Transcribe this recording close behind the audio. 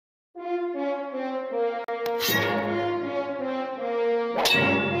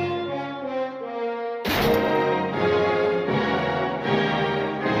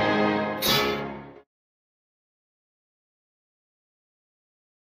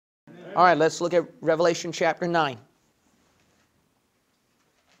All right, let's look at Revelation chapter 9.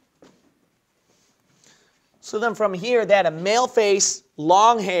 So then from here, they had a male face,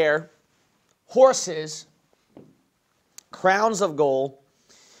 long hair, horses, crowns of gold.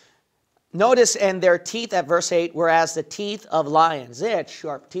 Notice, and their teeth at verse 8 were as the teeth of lions. They had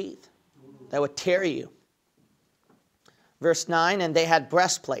sharp teeth that would tear you. Verse 9, and they had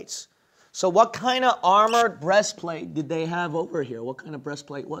breastplates. So what kind of armored breastplate did they have over here? What kind of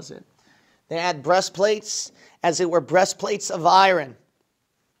breastplate was it? They had breastplates as it were breastplates of iron.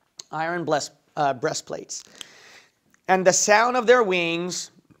 Iron breastplates. And the sound of their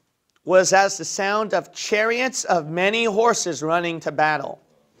wings was as the sound of chariots of many horses running to battle.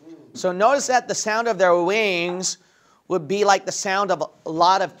 So notice that the sound of their wings would be like the sound of a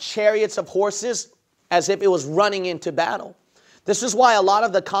lot of chariots of horses as if it was running into battle. This is why a lot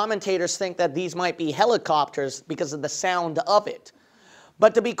of the commentators think that these might be helicopters because of the sound of it.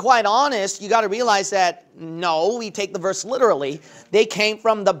 But to be quite honest, you got to realize that, no, we take the verse literally. They came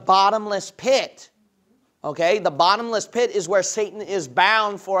from the bottomless pit. Okay, the bottomless pit is where Satan is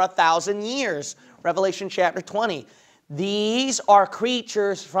bound for 1,000 years. Revelation chapter 20. These are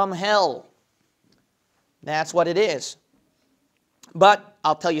creatures from hell. That's what it is. But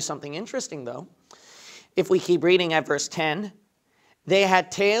I'll tell you something interesting though. If we keep reading at verse 10, they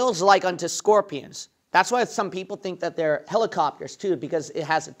had tails like unto scorpions. That's why some people think that they're helicopters too, because it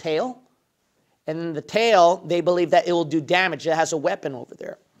has a tail. And the tail, they believe that it will do damage. It has a weapon over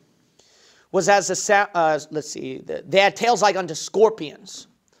there. Was as a, let's see, they had tails like unto scorpions.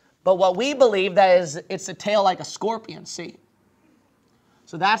 But what we believe that is, it's a tail like a scorpion, see?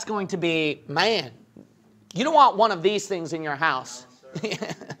 So that's going to be, man, you don't want one of these things in your house. You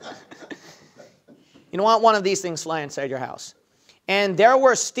don't want one of these things flying inside your house. And there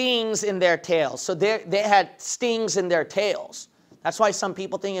were stings in their tails. So they had stings in their tails. That's why some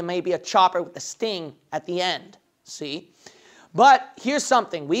people think it may be a chopper with a sting at the end, see? But here's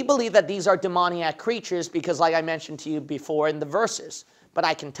something. We believe that these are demoniac creatures because, like I mentioned to you before in the verses. But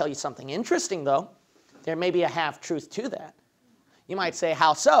I can tell you something interesting, though. There may be a half-truth to that. You might say,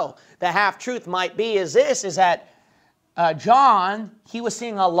 how so? The half-truth might be is this, is that John, he was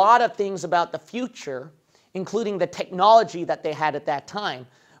seeing a lot of things about the future, including the technology that they had at that time.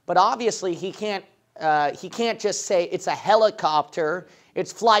 But obviously, he can't just say it's a helicopter,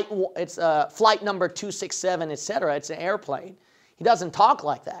 it's flight number 267, etc. It's an airplane. He doesn't talk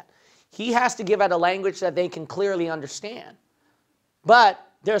like that. He has to give out a language that they can clearly understand. But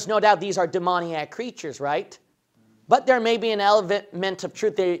there's no doubt these are demoniac creatures, right? But there may be an element of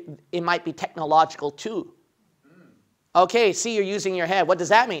truth. It might be technological too. Okay, see, you're using your head. What does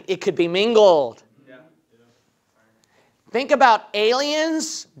that mean? It could be mingled. Yeah. Think about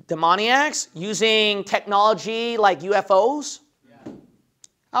aliens, demoniacs, using technology like UFOs. Yeah.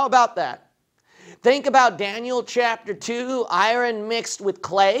 How about that? Think about Daniel chapter 2, iron mixed with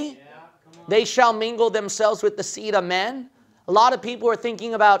clay. Yeah, they shall mingle themselves with the seed of men. A lot of people are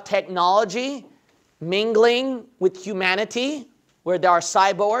thinking about technology mingling with humanity, where there are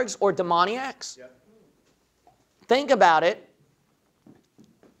cyborgs or demoniacs. Yep. Think about it.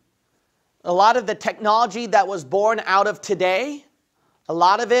 A lot of the technology that was born out of today, a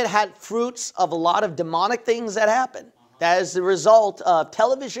lot of it had fruits of a lot of demonic things that happened. That is the result of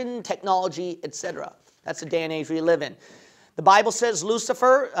television, technology, etc. That's the day and age we live in. The Bible says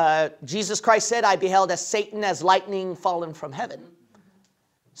Lucifer, Jesus Christ said, I beheld as Satan as lightning fallen from heaven.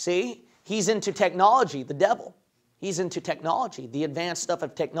 See, he's into technology, the devil. He's into technology, the advanced stuff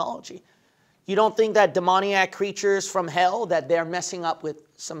of technology. You don't think that demoniac creatures from hell, that they're messing up with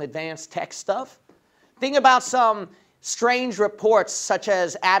some advanced tech stuff? Think about some strange reports such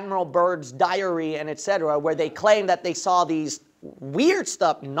as Admiral Byrd's diary and etc., where they claim that they saw these weird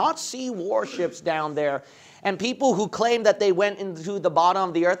stuff, Nazi warships down there. And people who claim that they went into the bottom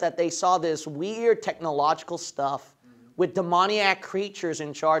of the earth, that they saw this weird technological stuff with demoniac creatures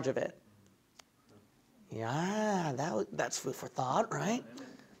in charge of it. Yeah, that's food for thought, right?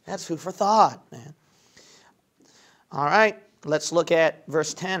 That's food for thought, man. All right, let's look at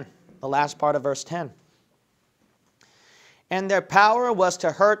verse 10, the last part of verse 10. And their power was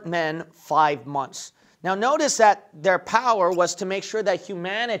to hurt men 5 months. Now notice that their power was to make sure that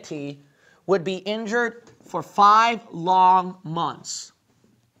humanity would be injured for 5 long months.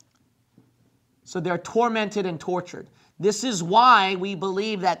 So they're tormented and tortured. This is why we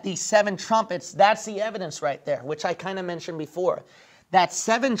believe that these 7 trumpets, that's the evidence right there, which I kind of mentioned before. That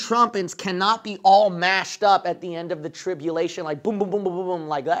 7 trumpets cannot be all mashed up at the end of the tribulation, like boom, boom, boom, boom, boom, boom,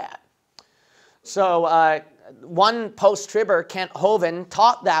 like that. So one post-tribber, Kent Hovind,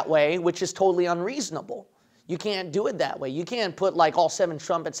 taught that way, which is totally unreasonable. You can't do it that way. You can't put like all 7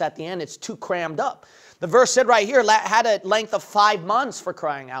 trumpets at the end. It's too crammed up. The verse said right here, had a length of 5 months, for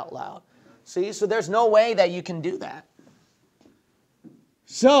crying out loud. See, so there's no way that you can do that.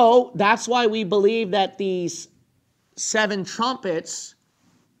 So that's why we believe that these 7 trumpets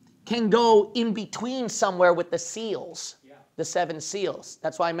can go in between somewhere with the seals, the 7 seals.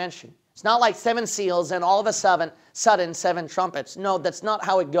 That's why I mentioned. It's not like 7 seals and all of a sudden 7 trumpets. No, that's not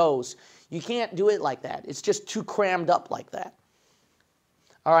how it goes. You can't do it like that. It's just too crammed up like that.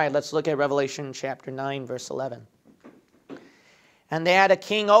 All right, let's look at Revelation chapter 9, verse 11. And they had a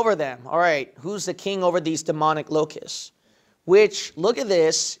king over them. All right, who's the king over these demonic locusts? Which, look at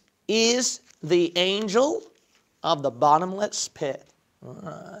this, is the angel of the bottomless pit.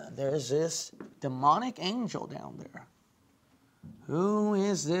 There's this demonic angel down there. Who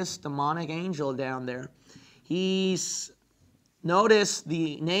is this demonic angel down there? Notice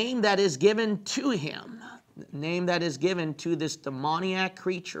the name that is given to him. The name that is given to this demoniac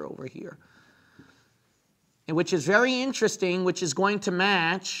creature over here. And which is very interesting, which is going to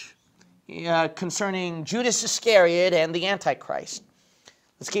match concerning Judas Iscariot and the Antichrist.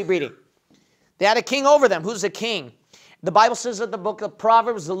 Let's keep reading. They had a king over them. Who's the king? The Bible says in the book of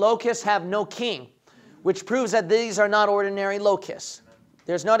Proverbs, the locusts have no king, which proves that these are not ordinary locusts.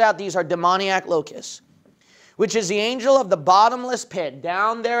 There's no doubt these are demoniac locusts, which is the angel of the bottomless pit,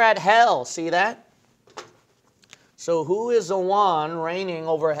 down there at hell. See that? So who is the one reigning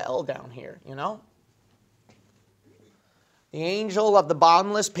over hell down here, you know? The angel of the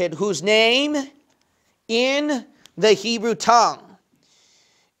bottomless pit, whose name in the Hebrew tongue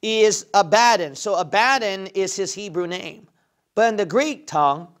is Abaddon. So Abaddon is his Hebrew name. But in the Greek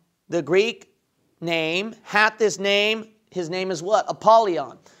tongue, the Greek name hath this name. His name is what?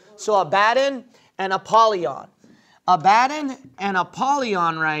 Apollyon. So Abaddon and Apollyon. Abaddon and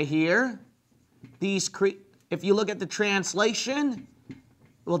Apollyon right here. If you look at the translation,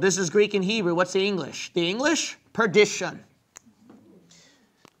 well, this is Greek and Hebrew. What's the English? The English? Perdition.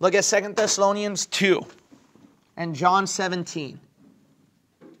 Look at 2 Thessalonians 2 and John 17.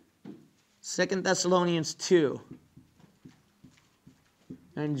 2 Thessalonians 2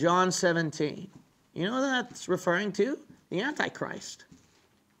 and John 17. You know what that's referring to? The Antichrist.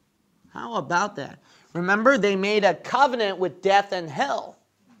 How about that? Remember, they made a covenant with death and hell.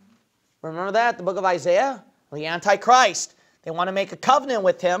 Remember that? The book of Isaiah? The Antichrist. They want to make a covenant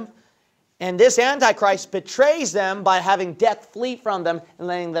with him. And this Antichrist betrays them by having death flee from them and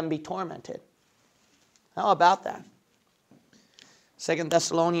letting them be tormented. How about that? 2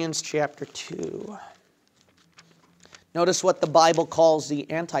 Thessalonians chapter 2. Notice what the Bible calls the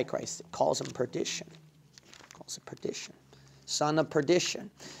Antichrist. It calls him perdition. It calls him perdition. Son of perdition.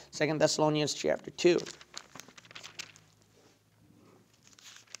 2 Thessalonians chapter 2.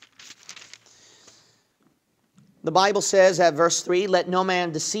 The Bible says at verse 3, let no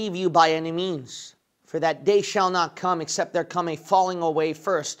man deceive you by any means, for that day shall not come except there come a falling away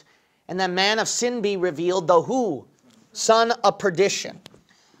first, and that man of sin be revealed, the who? Son of perdition.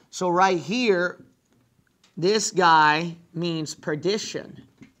 So right here, this guy means perdition.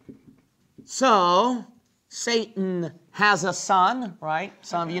 So, Satan has a son, right?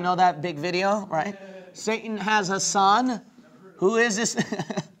 Some of you know that big video, right? Satan has a son. Who is this?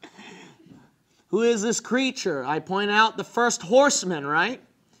 Who is this creature? I point out the first horseman, right?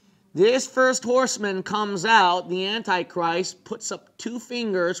 This first horseman comes out, the Antichrist, puts up 2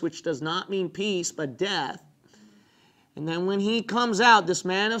 fingers, which does not mean peace, but death. And then when he comes out, this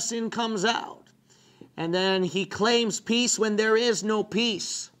man of sin comes out. And then he claims peace when there is no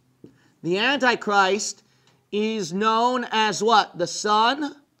peace. The Antichrist is known as what? The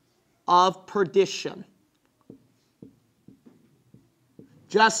son of perdition.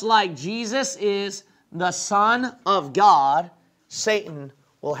 Just like Jesus is the Son of God, Satan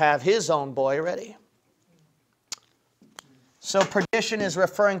will have his own boy ready. So perdition is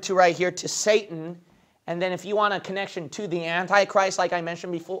referring to right here to Satan. And then if you want a connection to the Antichrist, like I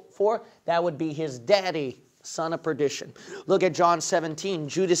mentioned before, that would be his daddy, son of perdition. Look at John 17.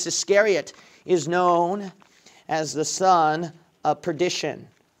 Judas Iscariot is known as the son of perdition.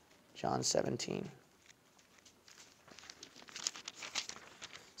 John 17.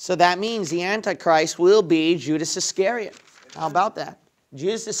 So that means the Antichrist will be Judas Iscariot. How about that?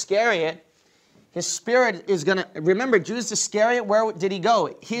 Judas Iscariot, his spirit is going to... Remember, Judas Iscariot, where did he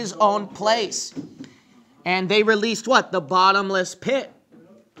go? His own place. And they released what? The bottomless pit.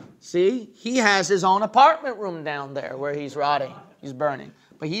 See? He has his own apartment room down there where he's rotting. He's burning.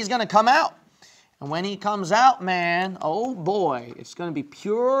 But he's going to come out. And when he comes out, man, oh boy, it's going to be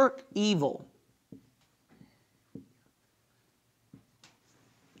pure evil.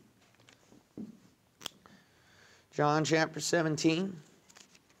 John chapter 17.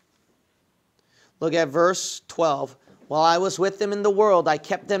 Look at verse 12. While I was with them in the world, I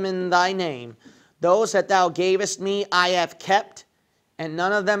kept them in thy name. Those that thou gavest me, I have kept, and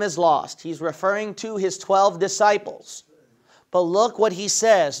none of them is lost. He's referring to his 12 disciples. But look what he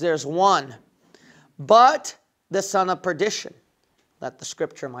says. There's one. But the son of perdition, that the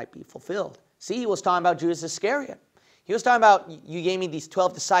scripture might be fulfilled. See, he was talking about Judas Iscariot. He was talking about, you gave me these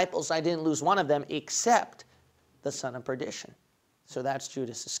 12 disciples, I didn't lose one of them, except the son of perdition. So that's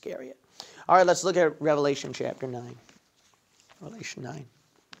Judas Iscariot. All right, let's look at Revelation chapter 9. Revelation 9.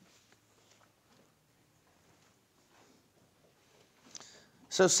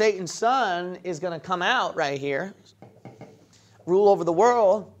 So Satan's son is going to come out right here, rule over the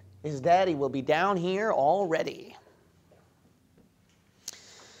world. His daddy will be down here already.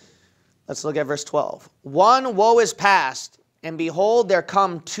 Let's look at verse 12. One woe is past, and behold, there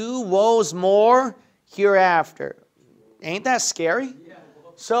come 2 woes more hereafter. Ain't that scary? Yeah.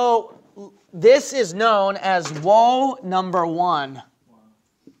 So this is known as woe number 1.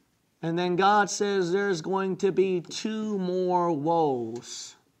 And then God says there's going to be 2 more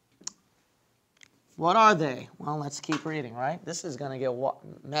woes. What are they? Well, let's keep reading, right? This is going to get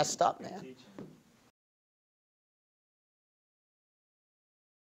messed up, man.